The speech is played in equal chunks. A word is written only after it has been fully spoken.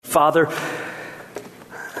Father,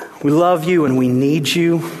 we love you and we need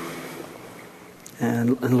you.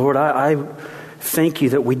 And Lord, I thank you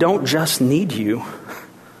that we don't just need you.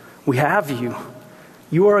 We have you.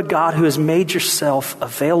 You are a God who has made yourself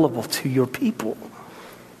available to your people,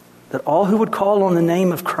 that all who would call on the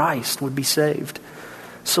name of Christ would be saved.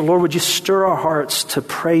 So Lord, would you stir our hearts to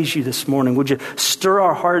praise you this morning? Would you stir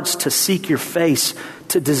our hearts to seek your face,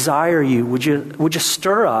 to desire you? Would you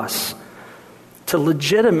stir us to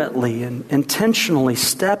legitimately and intentionally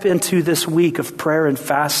step into this week of prayer and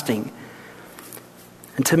fasting,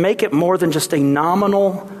 and to make it more than just a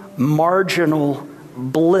nominal, marginal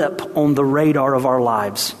blip on the radar of our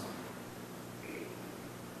lives.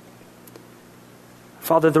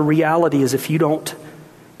 Father, the reality is if you don't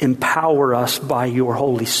empower us by your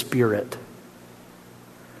Holy Spirit,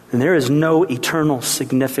 then there is no eternal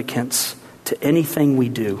significance to anything we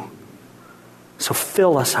do. So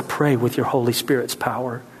fill us, I pray, with your Holy Spirit's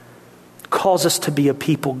power. Cause us to be a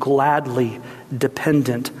people gladly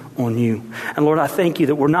dependent on you. And Lord, I thank you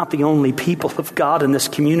that we're not the only people of God in this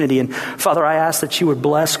community. And Father, I ask that you would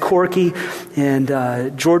bless Corky and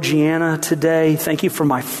Georgiana today. Thank you for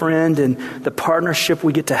my friend and the partnership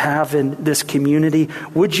we get to have in this community.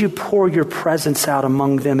 Would you pour your presence out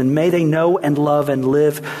among them, and may they know and love and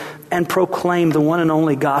live and proclaim the one and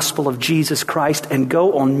only gospel of Jesus Christ and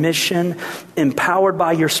go on mission, empowered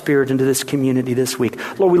by your Spirit into this community this week.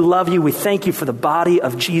 Lord, we love you. We thank you for the body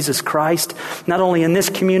of Jesus Christ, not only in this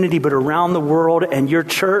community, but around the world. And your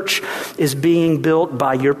church is being built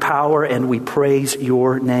by your power, and we praise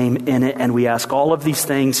your name in it. And we ask all of these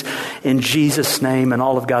things in Jesus' name. And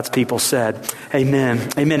all of God's people said, amen.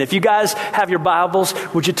 Amen. If you guys have your Bibles,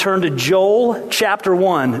 would you turn to Joel chapter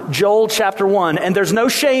 1? Joel chapter 1. And there's no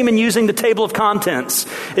shame in using the table of contents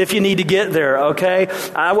if you need to get there, okay?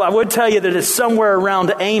 I would tell you that it's somewhere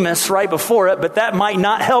around Amos right before it, but that might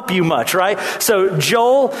not help you much, right? So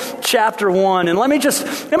Joel chapter 1, and let me just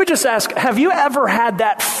ask, have you ever had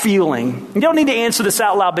that feeling? You don't need to answer this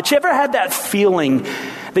out loud, but you ever had that feeling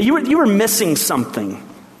that you were missing something?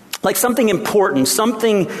 Like something important,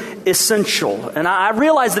 something essential. And I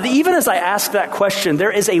realize that even as I ask that question,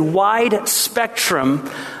 there is a wide spectrum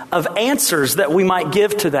of answers that we might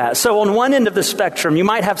give to that. So on one end of the spectrum, you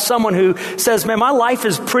might have someone who says, man, my life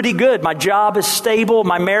is pretty good. My job is stable.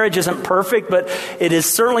 My marriage isn't perfect, but it is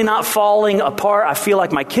certainly not falling apart. I feel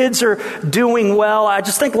like my kids are doing well. I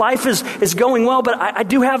just think life is going well, but I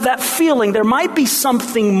do have that feeling there might be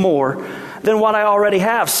something more than what I already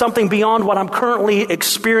have, something beyond what I'm currently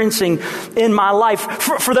experiencing in my life.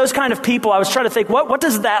 For those kind of people, I was trying to think, what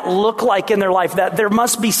does that look like in their life? That there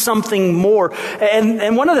must be something more.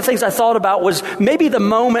 And one of the things I thought about was maybe the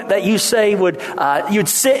moment that you say you'd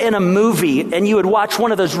sit in a movie and you would watch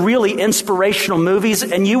one of those really inspirational movies,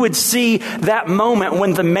 and you would see that moment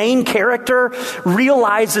when the main character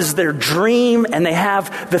realizes their dream and they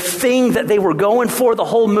have the thing that they were going for the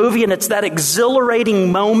whole movie, and it's that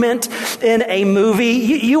exhilarating moment in a movie.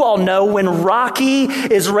 You all know when Rocky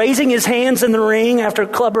is raising his hands in the ring after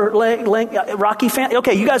Rocky fan.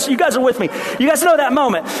 Okay, you guys are with me. You guys know that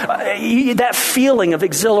moment. That feeling of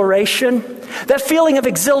exhilaration. That feeling of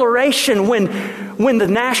exhilaration when the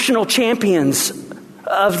national champions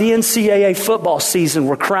of the NCAA football season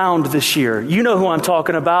were crowned this year. You know who I'm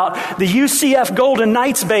talking about. The UCF Golden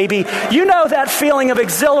Knights, baby. You know that feeling of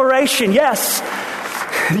exhilaration. Yes.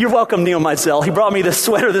 You're welcome, Neil Mizell. He brought me this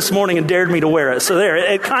sweater this morning and dared me to wear it. So there,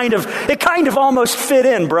 it kind of almost fit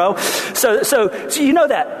in, bro. So you know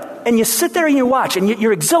that. And you sit there and you watch and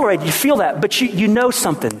you're exhilarated. You feel that. But you know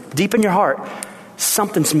something deep in your heart.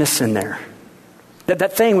 Something's missing there.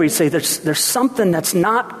 That thing where you say, there's something that's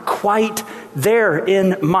not quite there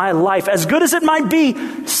in my life. As good as it might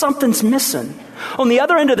be, something's missing. On the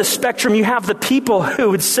other end of the spectrum, you have the people who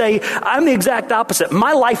would say, I'm the exact opposite.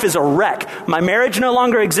 My life is a wreck. My marriage no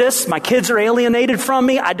longer exists. My kids are alienated from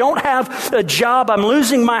me. I don't have a job. I'm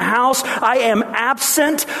losing my house. I am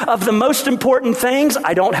absent of the most important things.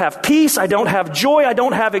 I don't have peace. I don't have joy. I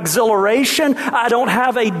don't have exhilaration. I don't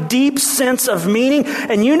have a deep sense of meaning.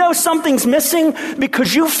 And you know something's missing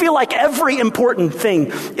because you feel like every important thing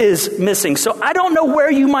is missing. So I don't know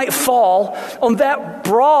where you might fall on that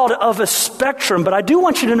broad of a spectrum. But I do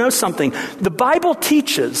want you to know something. The Bible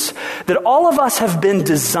teaches that all of us have been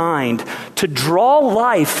designed to draw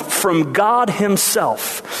life from God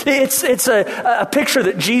himself. It's a picture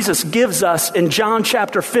that Jesus gives us in John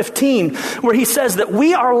chapter 15, where he says that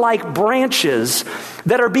we are like branches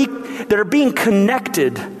that are being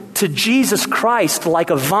connected to Jesus Christ like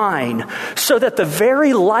a vine, so that the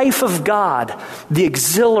very life of God, the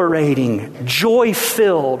exhilarating,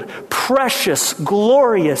 joy-filled, precious,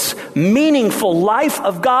 glorious, meaningful life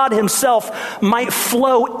of God himself might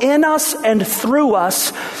flow in us and through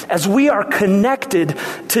us as we are connected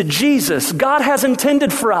to Jesus. God has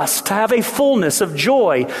intended for us to have a fullness of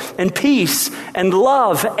joy and peace and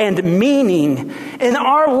love and meaning in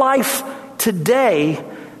our life today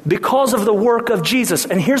because of the work of Jesus.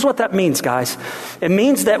 And here's what that means, guys. It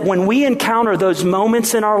means that when we encounter those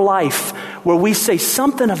moments in our life where we say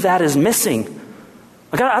something of that is missing,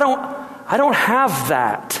 like I don't have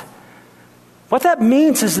that. What that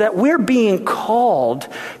means is that we're being called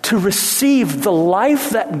to receive the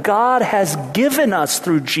life that God has given us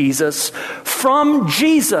through Jesus from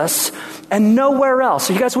Jesus and nowhere else.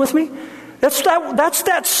 Are you guys with me? That's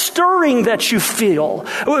that stirring that you feel.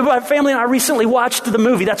 My family and I recently watched the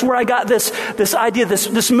movie. That's where I got this idea,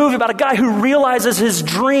 this movie about a guy who realizes his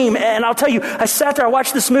dream. And I'll tell you, I sat there, I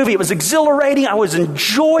watched this movie. It was exhilarating. I was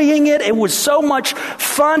enjoying it. It was so much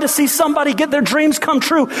fun to see somebody get their dreams come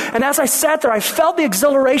true. And as I sat there, I felt the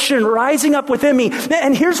exhilaration rising up within me.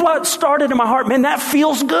 And here's what started in my heart. Man, that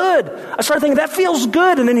feels good. I started thinking, that feels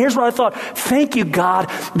good. And then here's what I thought. Thank you, God,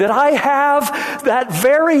 that I have that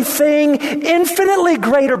very thing infinitely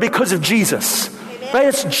greater because of Jesus. Right?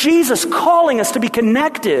 It's Jesus calling us to be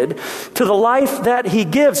connected to the life that he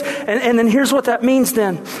gives. And then here's what that means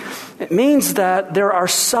then. It means that there are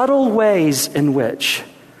subtle ways in which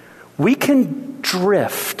we can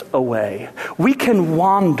drift away. We can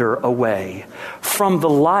wander away from the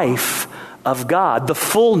life of God, the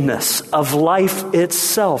fullness of life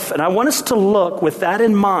itself. And I want us to look with that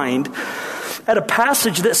in mind at a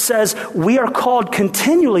passage that says we are called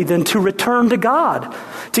continually then to return to God,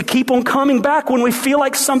 to keep on coming back when we feel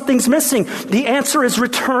like something's missing. The answer is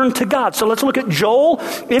return to God. So let's look at Joel.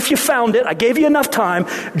 If you found it, I gave you enough time.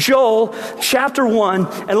 Joel chapter 1,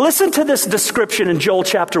 and listen to this description in Joel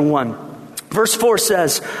chapter 1. Verse 4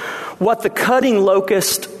 says, "What the cutting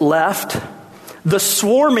locust left, the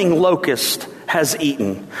swarming locust has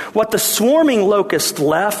eaten. What the swarming locust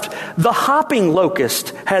left, the hopping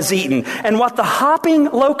locust has eaten. And what the hopping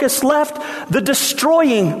locust left, the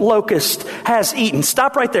destroying locust has eaten."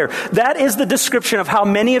 Stop right there. That is the description of how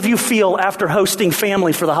many of you feel after hosting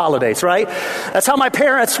family for the holidays, right? That's how my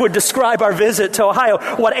parents would describe our visit to Ohio.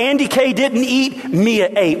 What Andy K didn't eat,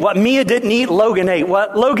 Mia ate. What Mia didn't eat, Logan ate.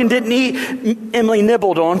 What Logan didn't eat, Emily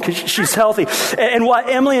nibbled on because she's healthy. And what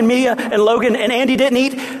Emily and Mia and Logan and Andy didn't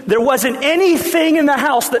eat, there wasn't anything in the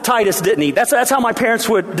house that Titus didn't eat. That's how my parents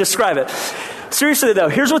would describe it. Seriously though,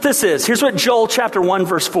 here's what this is. Here's what Joel chapter 1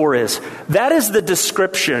 verse 4 is. That is the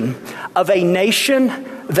description of a nation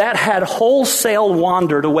that had wholesale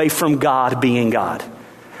wandered away from God being God.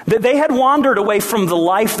 That they had wandered away from the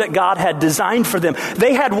life that God had designed for them.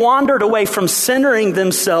 They had wandered away from centering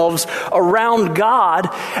themselves around God,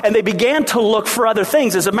 and they began to look for other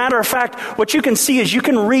things. As a matter of fact, what you can see is you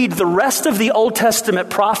can read the rest of the Old Testament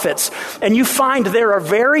prophets, and you find there are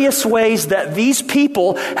various ways that these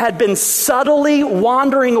people had been subtly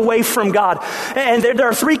wandering away from God. And there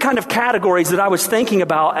are three kind of categories that I was thinking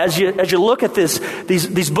about as you look at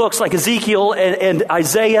these books like Ezekiel and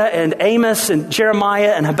Isaiah and Amos and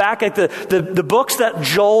Jeremiah and Habakkuk, the books that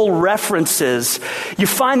Joel references. You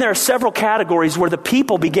find there are several categories where the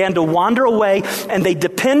people began to wander away and they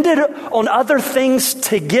depended on other things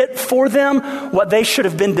to get for them what they should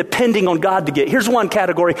have been depending on God to get. Here's one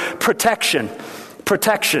category: protection.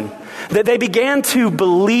 That they began to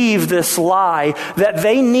believe this lie that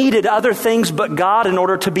they needed other things but God in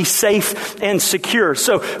order to be safe and secure.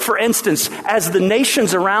 So, for instance, as the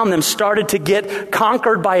nations around them started to get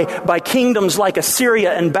conquered by kingdoms like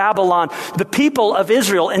Assyria and Babylon, the people of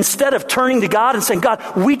Israel, instead of turning to God and saying, "God,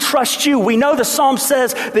 we trust you. We know the Psalm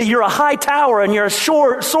says that you're a high tower and you're a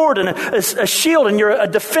sword and a shield and you're a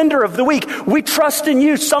defender of the weak. We trust in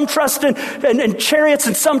you." Some trust in chariots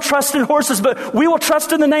and some trust in horses, but we will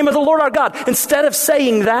trust in the name of the Lord our God. Instead of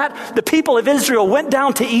saying that, the people of Israel went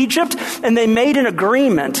down to Egypt and they made an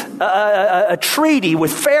agreement, a treaty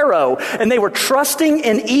with Pharaoh, and they were trusting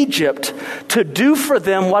in Egypt to do for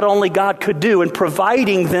them what only God could do and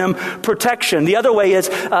providing them protection. The other way is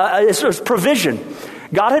provision.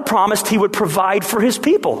 God had promised he would provide for his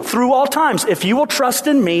people through all times. If you will trust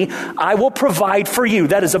in me, I will provide for you.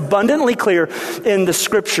 That is abundantly clear in the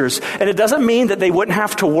scriptures. And it doesn't mean that they wouldn't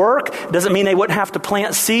have to work. It doesn't mean they wouldn't have to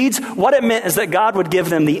plant seeds. What it meant is that God would give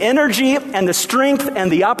them the energy and the strength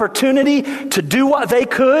and the opportunity to do what they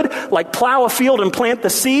could, like plow a field and plant the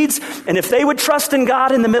seeds. And if they would trust in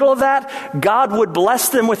God in the middle of that, God would bless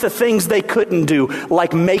them with the things they couldn't do,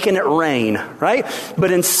 like making it rain, right?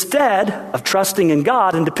 But instead of trusting in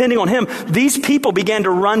God and depending on him, these people began to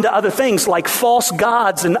run to other things like false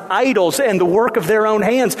gods and idols and the work of their own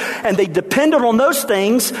hands. And they depended on those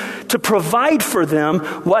things to provide for them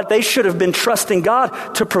what they should have been trusting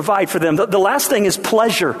God to provide for them. The last thing is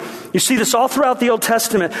pleasure. You see this all throughout the Old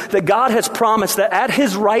Testament, that God has promised that at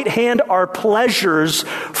his right hand are pleasures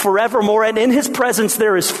forevermore, and in his presence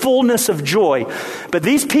there is fullness of joy. But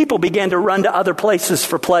these people began to run to other places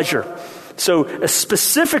for pleasure. So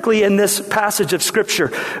specifically in this passage of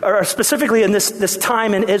Scripture, or specifically in this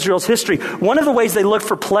time in Israel's history, one of the ways they looked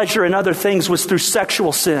for pleasure in other things was through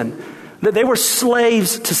sexual sin. That they were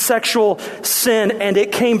slaves to sexual sin, and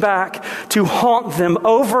it came back to haunt them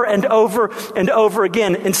over and over and over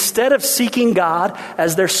again. Instead of seeking God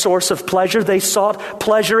as their source of pleasure, they sought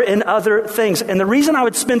pleasure in other things. And the reason I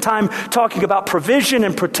would spend time talking about provision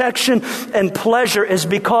and protection and pleasure is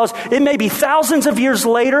because it may be thousands of years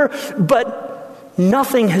later, but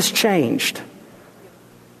nothing has changed.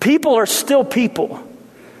 People are still people.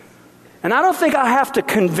 And I don't think I have to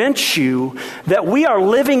convince you that we are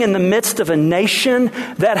living in the midst of a nation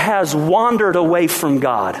that has wandered away from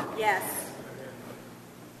God. Yes.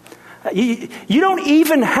 You don't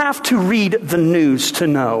even have to read the news to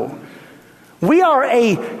know. We are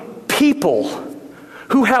a people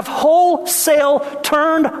who have wholesale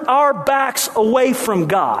turned our backs away from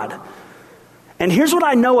God. And here's what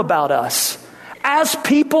I know about us. As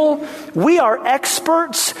people, we are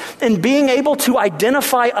experts in being able to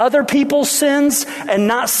identify other people's sins and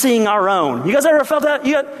not seeing our own. You guys ever felt that?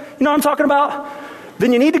 You know what I'm talking about?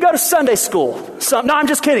 Then you need to go to Sunday school. No, I'm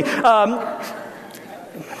just kidding. I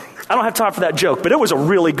don't have time for that joke, but it was a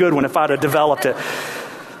really good one if I'd have developed it.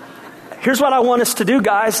 Here's what I want us to do,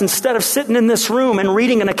 guys. Instead of sitting in this room and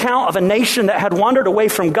reading an account of a nation that had wandered away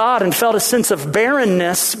from God and felt a sense of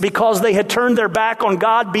barrenness because they had turned their back on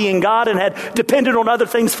God being God and had depended on other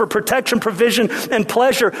things for protection, provision, and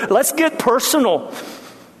pleasure, let's get personal.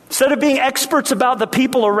 Instead of being experts about the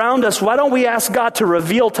people around us, why don't we ask God to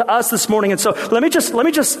reveal to us this morning? And so let me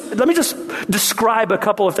just describe a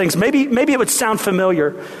couple of things. Maybe it would sound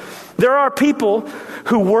familiar. There are people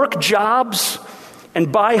who work jobs and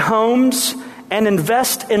buy homes and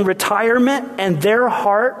invest in retirement, and their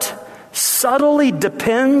heart subtly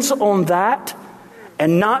depends on that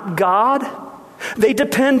and not God. They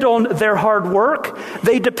depend on their hard work.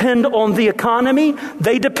 They depend on the economy.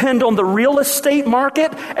 They depend on the real estate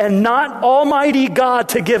market and not Almighty God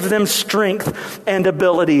to give them strength and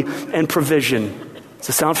ability and provision. Does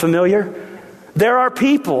it sound familiar? There are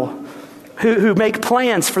people who make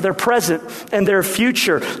plans for their present and their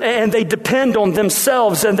future, and they depend on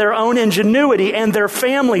themselves and their own ingenuity and their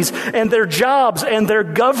families and their jobs and their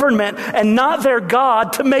government and not their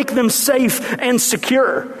God to make them safe and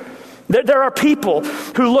secure. There are people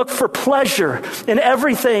who look for pleasure in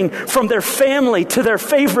everything from their family to their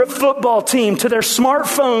favorite football team to their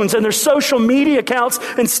smartphones and their social media accounts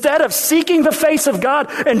instead of seeking the face of God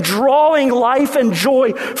and drawing life and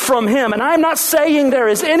joy from Him. And I'm not saying there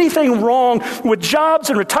is anything wrong with jobs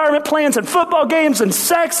and retirement plans and football games and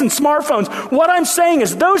sex and smartphones. What I'm saying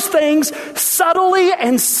is those things subtly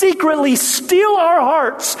and secretly steal our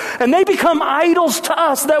hearts, and they become idols to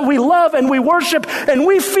us that we love and we worship, and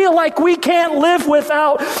we feel like we can't live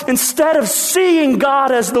without, instead of seeing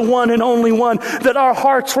God as the one and only one that our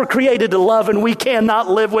hearts were created to love and we cannot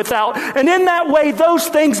live without. And in that way, those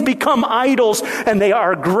things become idols, and they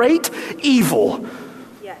are great evil.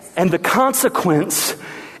 Yes. And the consequence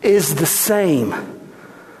is the same.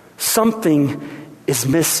 Something is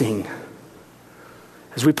missing.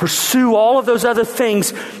 As we pursue all of those other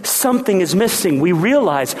things, something is missing. We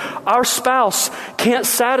realize our spouse can't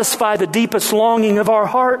satisfy the deepest longing of our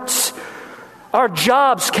hearts. Our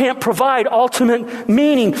jobs can't provide ultimate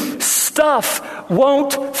meaning. Stuff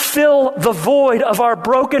won't fill the void of our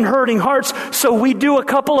broken, hurting hearts. So we do a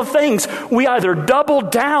couple of things. We either double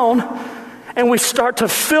down and we start to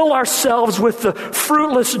fill ourselves with the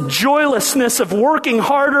fruitless joylessness of working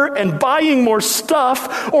harder and buying more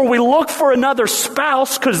stuff, or we look for another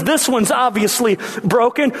spouse because this one's obviously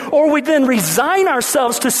broken, or we then resign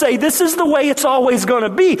ourselves to say, this is the way it's always going to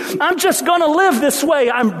be. I'm just going to live this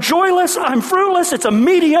way. I'm joyless. I'm fruitless. It's a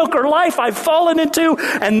mediocre life I've fallen into,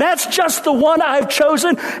 and that's just the one I've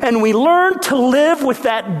chosen. And we learn to live with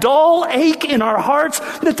that dull ache in our hearts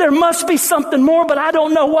that there must be something more, but I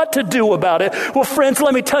don't know what to do about it. Well, friends,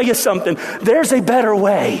 let me tell you something. There's a better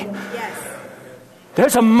way. Yes.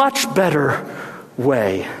 There's a much better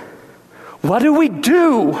way. What do we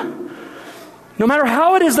do? No matter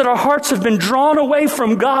how it is that our hearts have been drawn away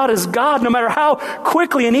from God as God, no matter how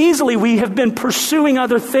quickly and easily we have been pursuing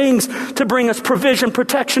other things to bring us provision,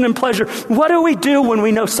 protection, and pleasure, what do we do when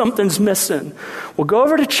we know something's missing? Well, go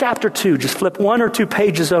over to chapter 2. Just flip 1 or 2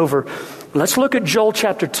 pages over. Let's look at Joel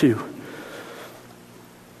chapter 2.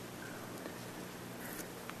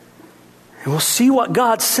 And we'll see what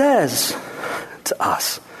God says to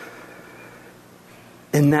us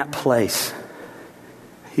in that place.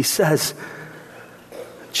 He says,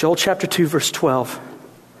 Joel chapter 2, verse 12,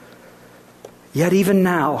 yet even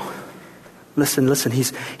now, listen,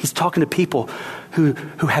 he's talking to people who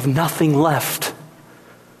have nothing left,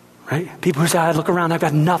 right? People who say, I look around, I've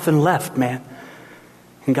got nothing left, man.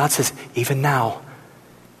 And God says, even now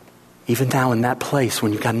in that place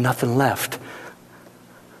when you've got nothing left,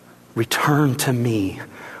 return to me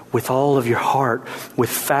with all of your heart, with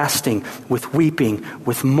fasting, with weeping,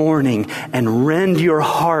 with mourning, and rend your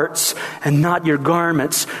hearts and not your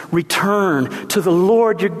garments. Return to the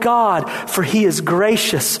Lord your God, for he is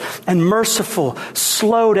gracious and merciful,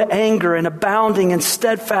 slow to anger and abounding in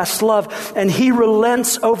steadfast love, and he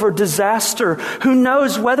relents over disaster. Who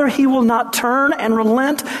knows whether he will not turn and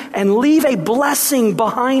relent and leave a blessing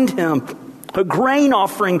behind him, a grain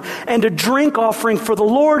offering and a drink offering for the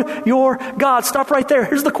Lord your God. Stop right there.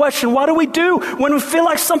 Here's the question. What do we do when we feel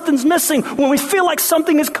like something's missing? When we feel like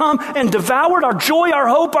something has come and devoured our joy, our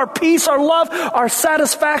hope, our peace, our love, our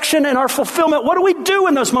satisfaction, and our fulfillment? What do we do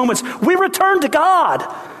in those moments? We return to God.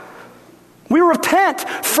 We repent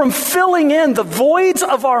from filling in the voids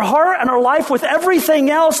of our heart and our life with everything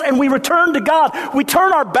else, and we return to God. We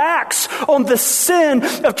turn our backs on the sin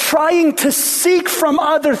of trying to seek from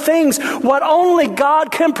other things what only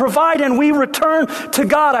God can provide, and we return to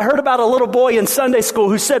God. I heard about a little boy in Sunday school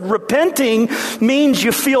who said repenting means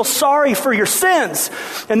you feel sorry for your sins.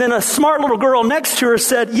 And then a smart little girl next to her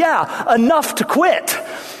said, yeah, enough to quit.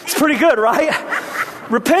 It's pretty good, right?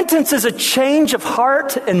 Repentance is a change of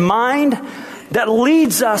heart and mind that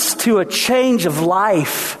leads us to a change of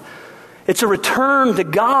life. It's a return to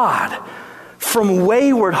God from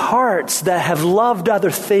wayward hearts that have loved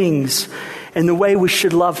other things and the way we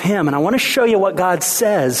should love him. And I want to show you what God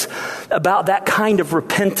says about that kind of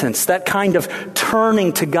repentance, that kind of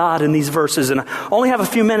turning to God in these verses. And I only have a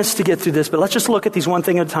few minutes to get through this, but let's just look at these one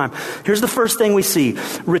thing at a time. Here's the first thing we see.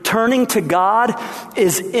 Returning to God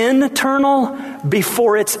is internal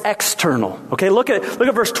before it's external. Okay, look at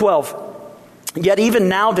verse 12. Yet even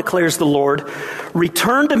now, declares the Lord,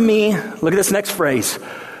 return to me, look at this next phrase,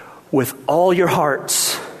 with all your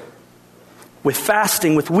hearts, with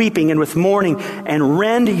fasting, with weeping, and with mourning, and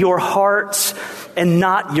rend your hearts and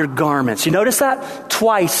not your garments. You notice that?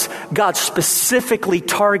 Twice, God specifically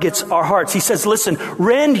targets our hearts. He says, listen,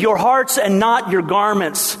 rend your hearts and not your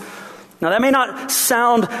garments. Now, that may not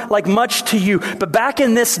sound like much to you, but back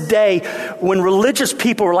in this day, when religious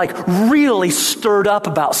people were like really stirred up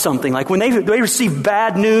about something, like when they received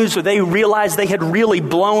bad news, or they realized they had really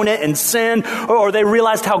blown it and sinned, or they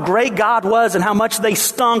realized how great God was and how much they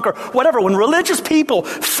stunk, or whatever, when religious people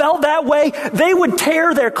felt that way, they would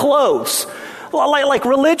tear their clothes. Like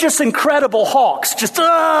religious Incredible Hulks, just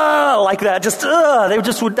like that,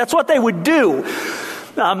 that's what they would do.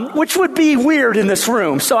 Which would be weird in this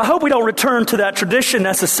room. So I hope we don't return to that tradition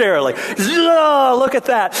necessarily. Look at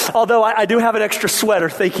that. Although I do have an extra sweater.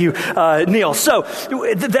 Thank you, Neil. So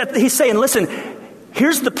that he's saying, listen,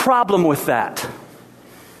 here's the problem with that.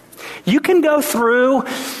 You can go through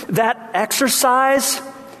that exercise.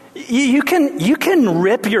 You can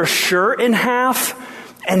rip your shirt in half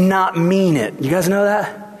and not mean it. You guys know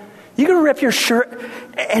that? You can rip your shirt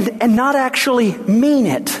and not actually mean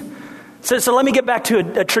it. So let me get back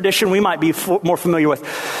to a tradition we might be more familiar with.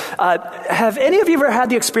 Have any of you ever had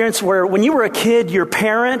the experience where when you were a kid, your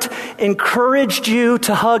parent encouraged you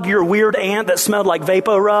to hug your weird aunt that smelled like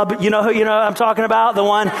VapoRub? You know what I'm talking about? The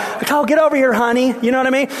one, like, oh, get over here, honey. You know what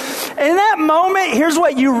I mean? And in that moment, here's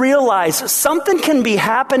what you realize. Something can be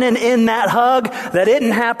happening in that hug that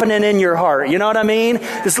isn't happening in your heart. You know what I mean?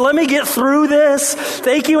 Just let me get through this.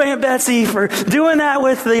 Thank you, Aunt Betsy, for doing that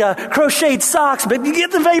with the crocheted socks, but you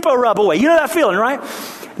get the VapoRub away. You know that feeling, right?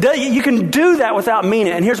 You can do that without meaning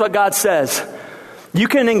it. And here's what God says. You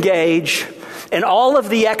can engage in all of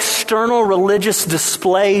the external religious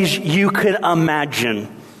displays you could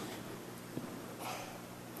imagine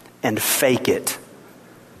and fake it.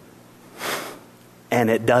 And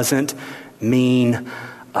it doesn't mean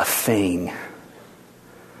a thing.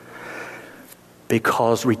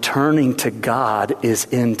 Because returning to God is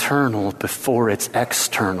internal before it's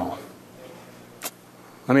external.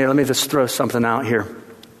 Let me just throw something out here.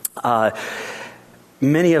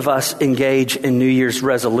 Many of us engage in New Year's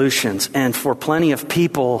resolutions, and for plenty of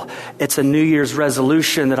people, it's a New Year's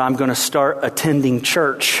resolution that I'm going to start attending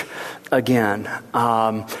church again.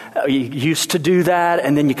 You used to do that,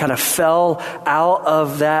 and then you kind of fell out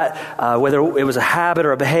of that, whether it was a habit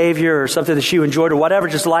or a behavior or something that you enjoyed or whatever,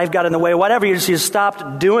 just life got in the way, whatever, you just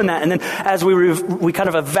stopped doing that. And then as we kind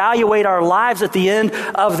of evaluate our lives at the end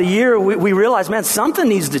of the year, we realize, man, something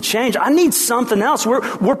needs to change. I need something else.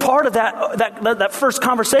 We're part of that first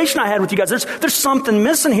conversation I had with you guys. There's something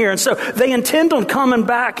missing here. And so they intend on coming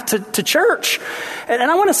back to church.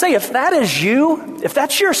 And I want to say, if that is you, if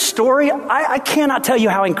that's your story, I cannot tell you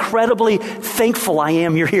how incredibly thankful I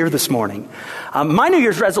am you're here this morning. My New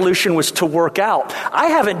Year's resolution was to work out. I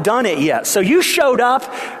haven't done it yet. So you showed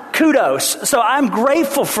up, kudos. So I'm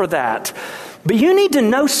grateful for that. But you need to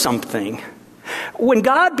know something. When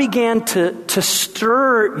God began to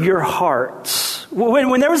stir your hearts,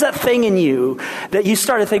 when there was that thing in you that you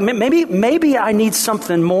started thinking, maybe I need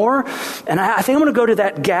something more, and I think I'm going to go to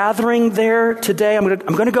that gathering there today. I'm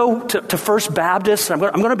going to go to First Baptist. I'm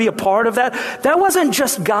going to be a part of that. That wasn't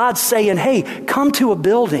just God saying, hey, come to a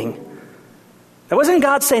building. That wasn't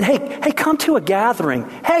God saying, hey, come to a gathering.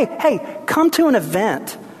 Hey, come to an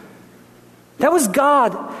event. That was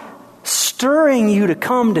God stirring you to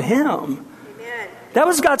come to Him. That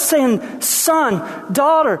was God saying, son,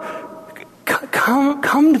 daughter,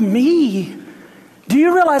 come to me. Do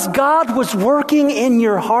you realize God was working in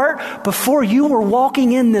your heart before you were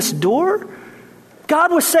walking in this door?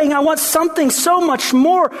 God was saying, I want something so much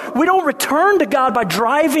more. We don't return to God by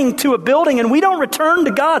driving to a building, and we don't return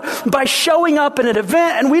to God by showing up at an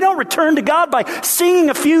event, and we don't return to God by singing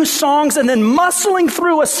a few songs and then muscling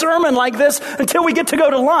through a sermon like this until we get to go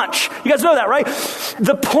to lunch. You guys know that, right?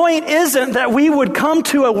 The point isn't that we would come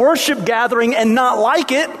to a worship gathering and not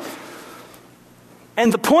like it.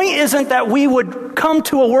 And the point isn't that we would come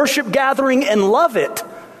to a worship gathering and love it.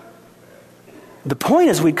 The point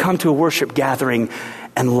is we come to a worship gathering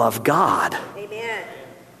and love God. Amen.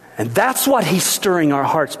 And that's what He's stirring our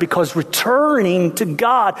hearts, because returning to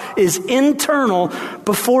God is internal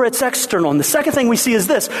before it's external. And the second thing we see is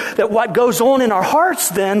this, that what goes on in our hearts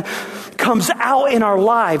then comes out in our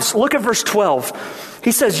lives. Look at verse 12.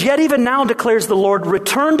 He says, yet even now declares the Lord,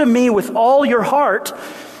 return to me with all your heart.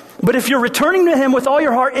 But if you're returning to Him with all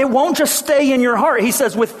your heart, it won't just stay in your heart. He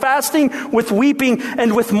says, with fasting, with weeping,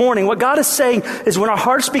 and with mourning. What God is saying is when our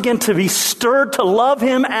hearts begin to be stirred to love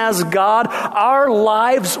Him as God, our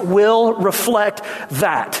lives will reflect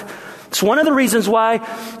that. It's one of the reasons why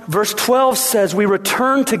verse 12 says we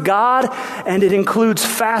return to God, and it includes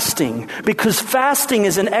fasting, because fasting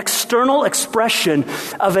is an external expression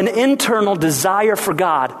of an internal desire for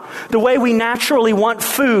God. The way we naturally want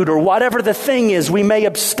food or whatever the thing is we may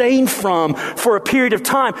abstain from for a period of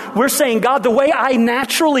time. We're saying, God, the way I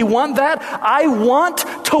naturally want that, I want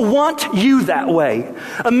to want you that way.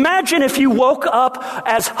 Imagine if you woke up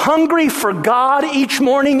as hungry for God each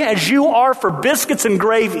morning as you are for biscuits and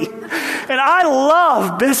gravy. And I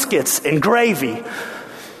love biscuits and gravy.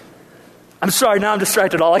 I'm sorry, now I'm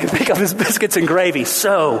distracted. All I can think of is biscuits and gravy.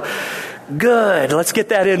 So good. Let's get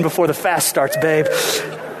that in before the fast starts, babe.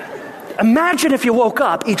 Imagine if you woke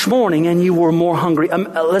up each morning and you were more hungry.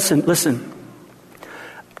 Listen.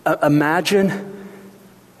 Imagine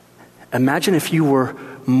if you were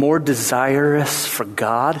more desirous for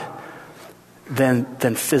God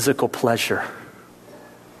than physical pleasure.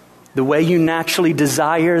 The way you naturally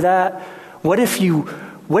desire that. What if you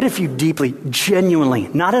deeply, genuinely,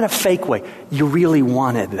 not in a fake way, you really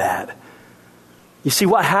wanted that? You see,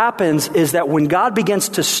 what happens is that when God begins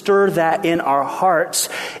to stir that in our hearts,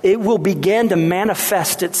 it will begin to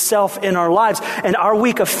manifest itself in our lives. And our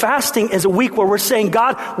week of fasting is a week where we're saying,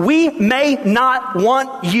 God, we may not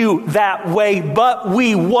want you that way, but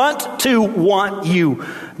we want to want you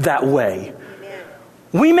that way.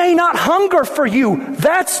 We may not hunger for you.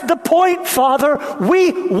 That's the point, Father.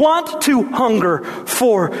 We want to hunger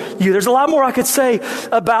for you. There's a lot more I could say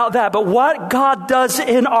about that, but what God does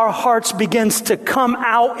in our hearts begins to come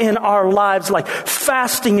out in our lives, like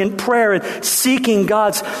fasting and prayer and seeking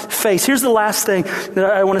God's face. Here's the last thing that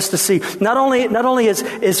I want us to see. Not only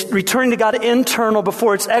is returning to God internal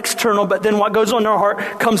before it's external, but then what goes on in our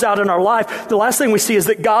heart comes out in our life. The last thing we see is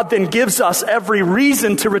that God then gives us every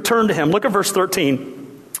reason to return to Him. Look at verse 13.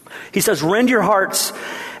 He says, rend your hearts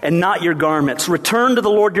and not your garments. Return to the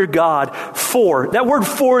Lord your God for. That word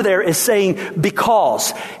for there is saying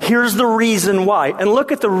because. Here's the reason why. And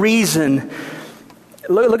look at the reason.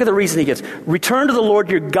 Look at the reason he gives. Return to the Lord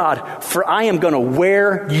your God, for I am going to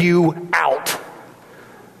wear you out.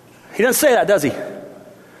 He doesn't say that, does he?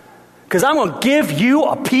 Because I'm going to give you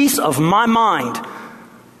a piece of my mind.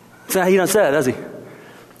 He doesn't say that, does he?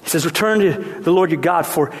 He says, return to the Lord your God,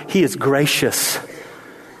 for He is gracious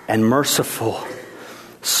and merciful,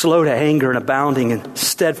 slow to anger and abounding in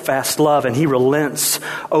steadfast love, and He relents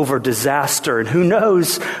over disaster. And who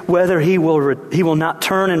knows whether He will not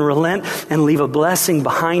turn and relent and leave a blessing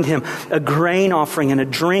behind Him, a grain offering and a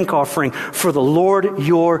drink offering for the Lord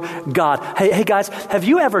your God. Hey guys, have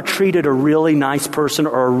you ever treated a really nice person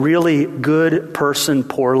or a really good person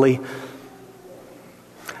poorly?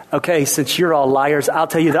 Okay, since you're all liars, I'll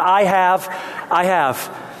tell you that I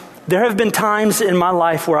have. There have been times in my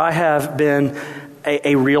life where I have been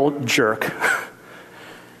a real jerk.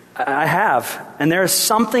 I have. And there is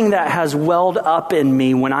something that has welled up in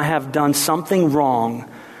me when I have done something wrong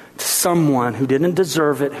to someone who didn't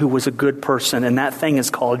deserve it, who was a good person. And that thing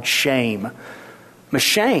is called shame. I'm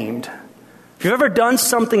ashamed. If you've ever done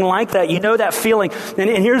something like that, you know that feeling. And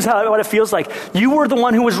here's what it feels like. You were the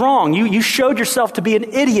one who was wrong. You showed yourself to be an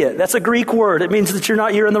idiot. That's a Greek word. It means that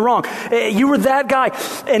you're in the wrong. You were that guy.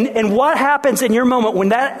 And what happens in your moment when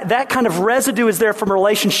that kind of residue is there from a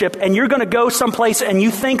relationship and you're going to go someplace and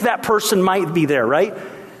you think that person might be there, right?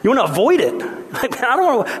 You want to avoid it. Like, I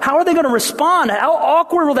don't know. How are they going to respond? How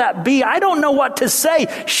awkward will that be? I don't know what to say.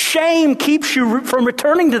 Shame keeps you from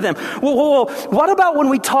returning to them. Well, what about when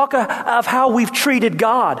we talk of how we've treated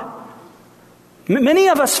God? Many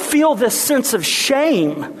of us feel this sense of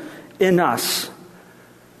shame in us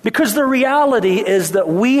because the reality is that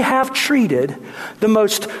we have treated the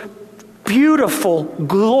most beautiful,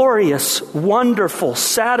 glorious, wonderful,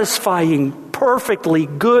 satisfying, perfectly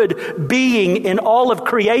good being in all of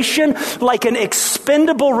creation, like an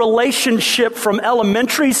expendable relationship from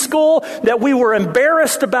elementary school that we were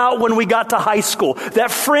embarrassed about when we got to high school.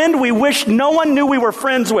 That friend we wished no one knew we were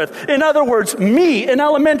friends with. In other words, me in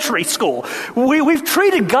elementary school. We've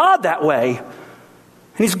treated God that way. And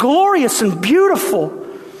He's glorious and beautiful.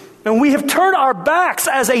 And we have turned our backs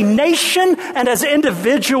as a nation and as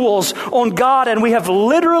individuals on God, and we have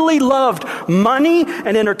literally loved money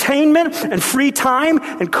and entertainment and free time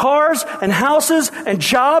and cars and houses and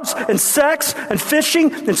jobs and sex and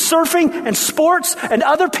fishing and surfing and sports and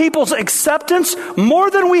other people's acceptance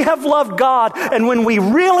more than we have loved God. And when we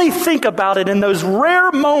really think about it in those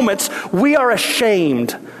rare moments, we are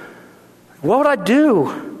ashamed. What would I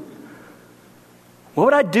do? What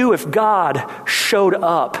would I do if God showed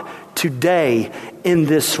up today in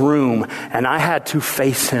this room and I had to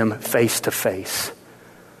face Him face to face?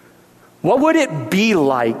 What would it be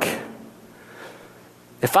like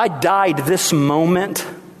if I died this moment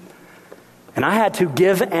and I had to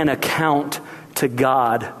give an account to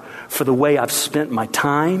God for the way I've spent my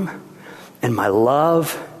time and my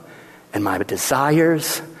love and my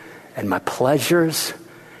desires and my pleasures,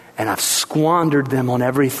 and I've squandered them on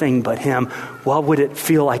everything but Him? What would it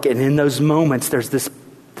feel like? And in those moments, there's this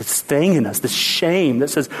thing in us, this shame that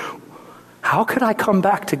says, how could I come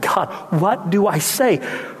back to God? What do I say?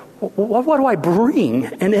 What do I bring?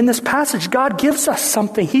 And in this passage, God gives us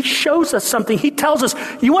something. He shows us something. He tells us,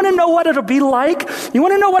 you want to know what it'll be like? You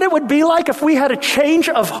want to know what it would be like if we had a change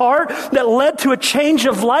of heart that led to a change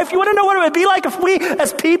of life? You want to know what it would be like if we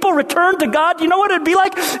as people returned to God? You know what it would be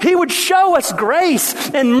like? He would show us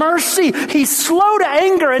grace and mercy. He's slow to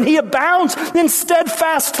anger and He abounds in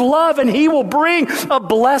steadfast love, and He will bring a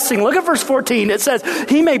blessing. Look at verse 14. It says,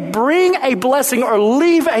 He may bring a blessing or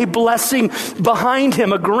leave a blessing behind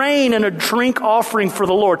Him, a grain and a drink offering for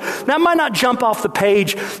the Lord. That might not jump off the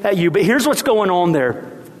page at you, but here's what's going on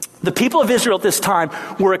there. The people of Israel at this time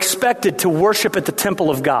were expected to worship at the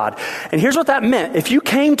temple of God. And here's what that meant. If you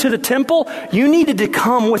came to the temple, you needed to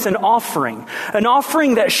come with an offering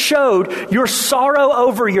that showed your sorrow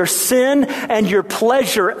over your sin and your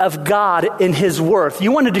pleasure of God in His worth.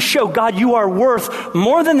 You wanted to show God you are worth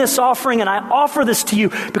more than this offering, and I offer this to you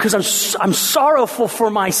because I'm sorrowful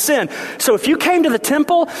for my sin. So if you came to the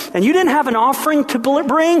temple and you didn't have an offering to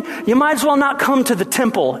bring, you might as well not come to the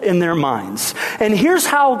temple in their minds. And here's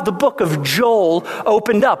how the book of Joel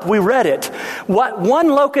opened up. We read it. What one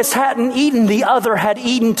locust hadn't eaten, the other had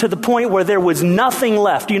eaten to the point where there was nothing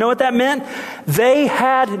left. Do you know what that meant? They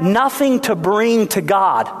had nothing to bring to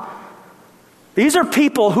God. These are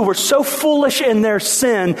people who were so foolish in their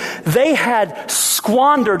sin, they had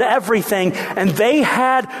squandered everything and they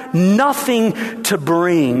had nothing to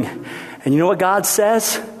bring. And you know what God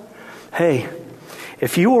says? Hey,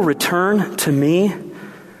 if you will return to me,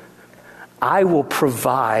 I will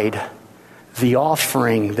provide the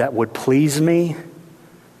offering that would please me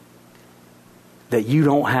that you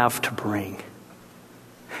don't have to bring.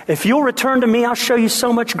 If you'll return to me, I'll show you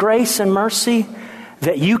so much grace and mercy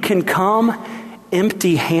that you can come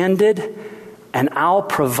empty-handed and I'll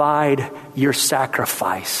provide your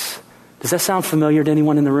sacrifice. Does that sound familiar to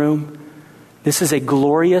anyone in the room? This is a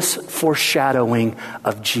glorious foreshadowing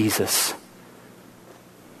of Jesus.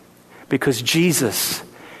 Because Jesus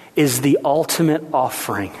is the ultimate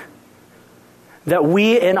offering. That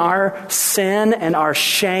we in our sin and our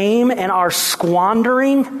shame and our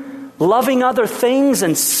squandering, loving other things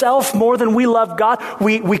and self more than we love God,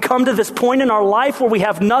 we come to this point in our life where we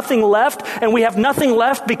have nothing left, and we have nothing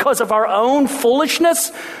left because of our own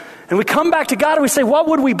foolishness. And we come back to God and we say, what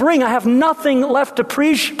would we bring? I have nothing left to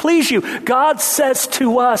please you. God says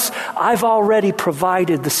to us, I've already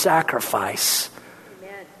provided the sacrifice.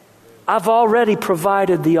 I've already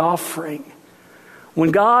provided the offering.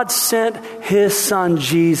 When God sent His Son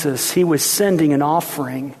Jesus, He was sending an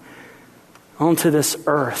offering onto this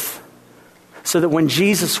earth so that when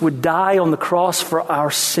Jesus would die on the cross for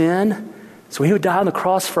our sin, so He would die on the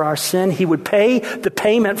cross for our sin, He would pay the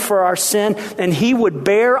payment for our sin, and He would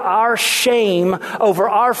bear our shame over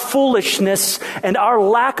our foolishness and our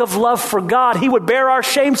lack of love for God. He would bear our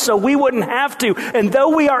shame so we wouldn't have to. And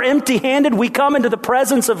though we are empty-handed, we come into the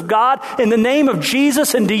presence of God in the name of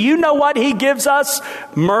Jesus. And do you know what He gives us?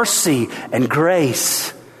 Mercy and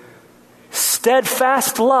grace.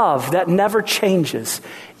 Steadfast love that never changes.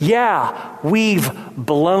 Yeah, we've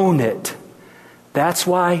blown it. That's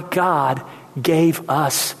why God gave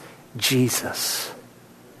us Jesus.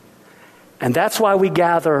 And that's why we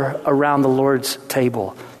gather around the Lord's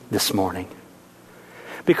table this morning.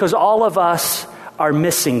 Because all of us are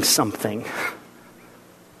missing something,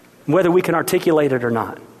 whether we can articulate it or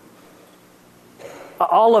not.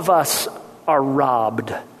 All of us are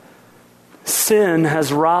robbed. Sin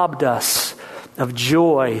has robbed us of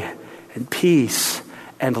joy and peace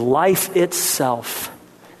and life itself.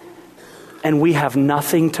 And we have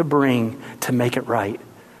nothing to bring to make it right.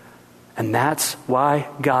 And that's why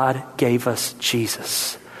God gave us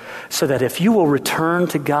Jesus. So that if you will return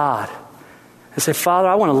to God and say, Father,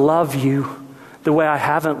 I want to love you the way I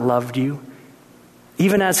haven't loved you.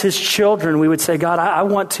 Even as His children, we would say, God, I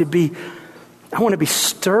want to be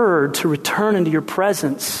stirred to return into your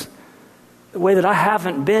presence the way that I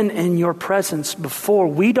haven't been in your presence before.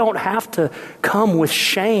 We don't have to come with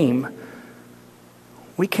shame.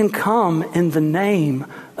 We can come in the name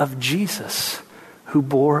of Jesus, who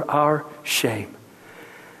bore our shame.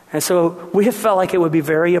 And so we have felt like it would be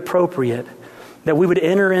very appropriate that we would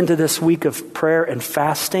enter into this week of prayer and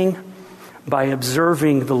fasting by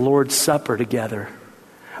observing the Lord's Supper together,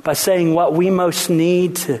 by saying what we most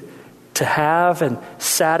need to have and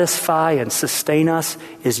satisfy and sustain us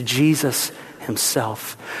is Jesus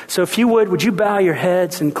Himself. So if you would you bow your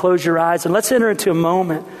heads and close your eyes, and let's enter into a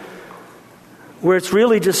moment where it's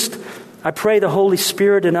really just, I pray the Holy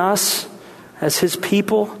Spirit in us as His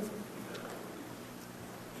people.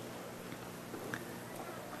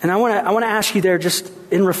 And I want to ask you there, just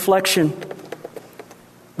in reflection,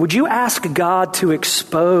 would you ask God to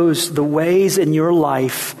expose the ways in your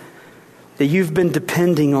life that you've been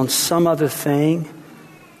depending on some other thing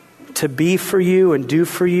to be for you and do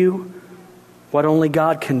for you what only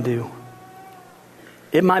God can do?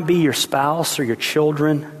 It might be your spouse or your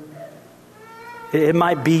children. It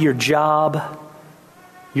might be your job,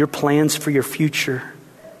 your plans for your future.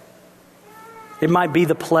 It might be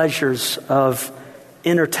the pleasures of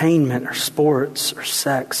entertainment or sports or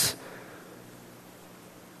sex.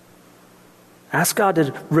 Ask God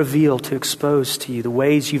to reveal, to expose to you the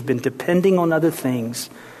ways you've been depending on other things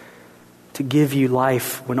to give you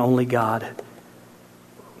life when only God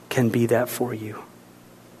can be that for you.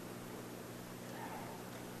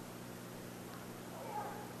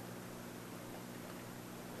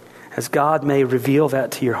 As God may reveal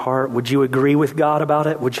that to your heart, would you agree with God about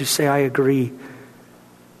it? Would you say, I agree?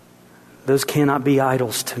 Those cannot be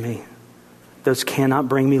idols to me. Those cannot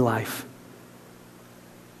bring me life.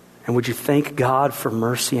 And would you thank God for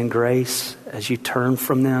mercy and grace as you turn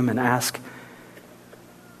from them and ask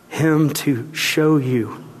Him to show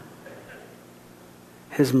you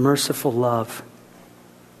His merciful love?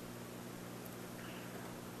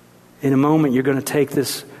 In a moment, you're going to take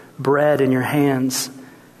this bread in your hands,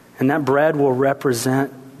 and that bread will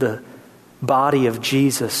represent the body of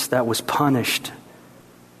Jesus that was punished,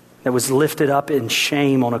 that was lifted up in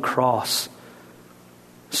shame on a cross,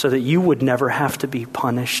 so that you would never have to be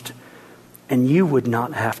punished and you would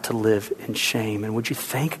not have to live in shame. And would you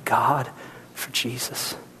thank God for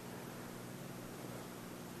Jesus?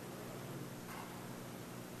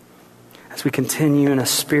 As we continue in a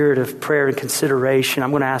spirit of prayer and consideration,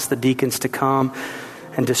 I'm going to ask the deacons to come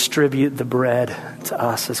and distribute the bread to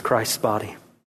us as Christ's body.